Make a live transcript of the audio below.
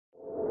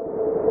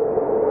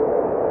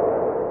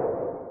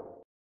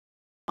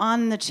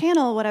on the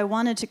channel, what I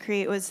wanted to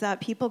create was that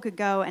people could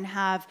go and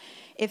have,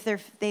 if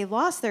they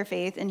lost their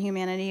faith in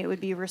humanity, it would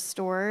be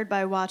restored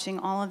by watching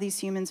all of these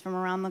humans from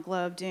around the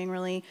globe doing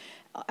really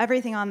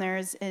everything on there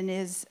is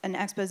an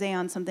expose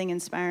on something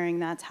inspiring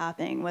that's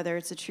happening, whether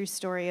it's a true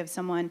story of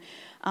someone,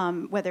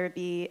 whether it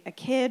be a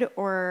kid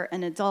or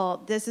an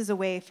adult. This is a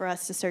way for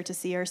us to start to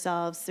see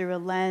ourselves through a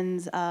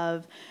lens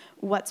of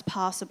what's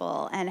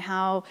possible and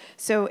how.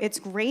 So it's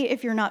great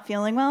if you're not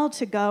feeling well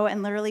to go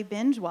and literally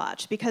binge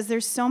watch, because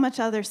there's so much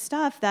other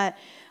stuff that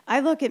I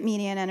look at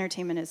media and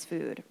entertainment as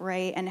food,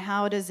 right? And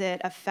how does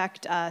it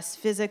affect us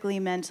physically,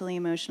 mentally,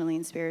 emotionally,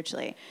 and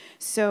spiritually?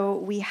 So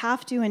we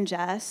have to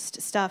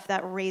ingest stuff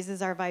that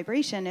raises our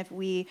vibration if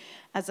we,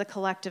 as a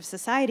collective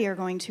society, are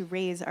going to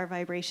raise our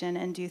vibration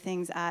and do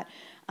things at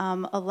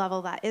a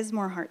level that is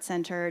more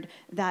heart-centered,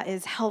 that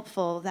is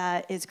helpful,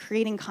 that is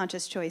creating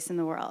conscious choice in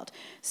the world.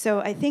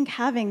 So I think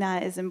having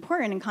that is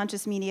important, and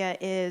conscious media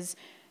is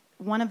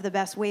one of the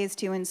best ways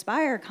to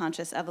inspire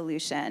conscious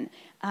evolution.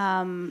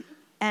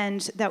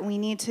 And that we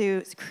need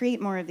to create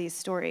more of these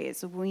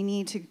stories. We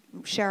need to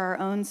share our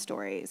own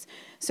stories.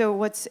 So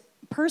what's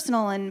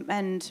personal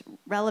and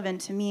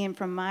relevant to me and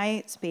from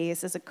my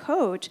space as a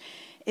coach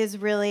is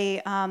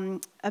really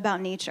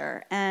about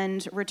nature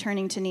and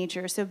returning to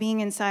nature. So being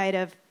inside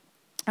of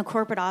a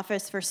corporate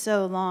office for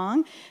so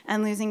long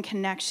and losing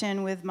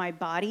connection with my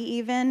body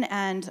even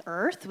and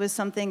earth was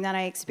something that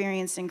I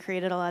experienced and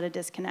created a lot of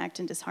disconnect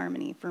and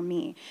disharmony for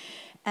me.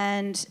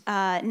 And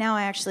now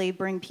I actually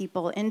bring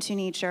people into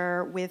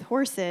nature with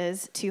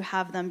horses to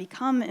have them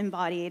become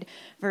embodied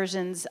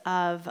versions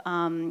of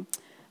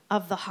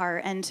the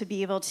heart, and to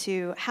be able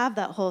to have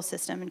that whole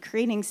system and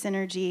creating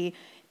synergy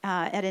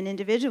at an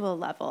individual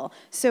level.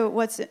 So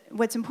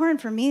what's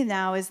important for me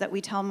now is that we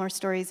tell more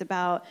stories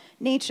about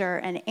nature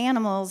and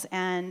animals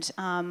and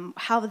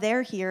how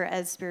they're here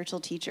as spiritual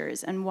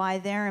teachers and why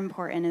they're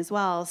important as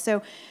well.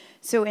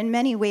 So in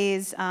many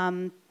ways,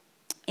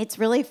 it's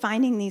really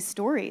finding these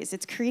stories.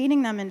 It's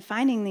creating them and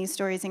finding these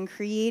stories and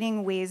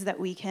creating ways that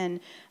we can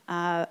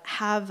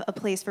have a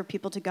place for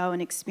people to go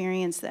and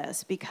experience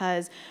this.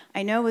 Because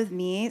I know with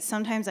me,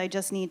 sometimes I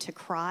just need to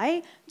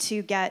cry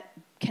to get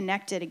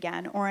connected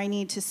again, or I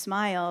need to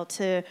smile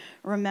to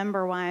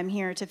remember why I'm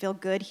here, to feel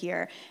good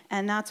here.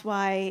 And that's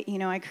why,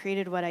 I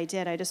created what I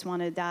did. I just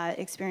wanted that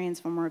experience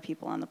for more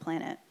people on the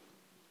planet.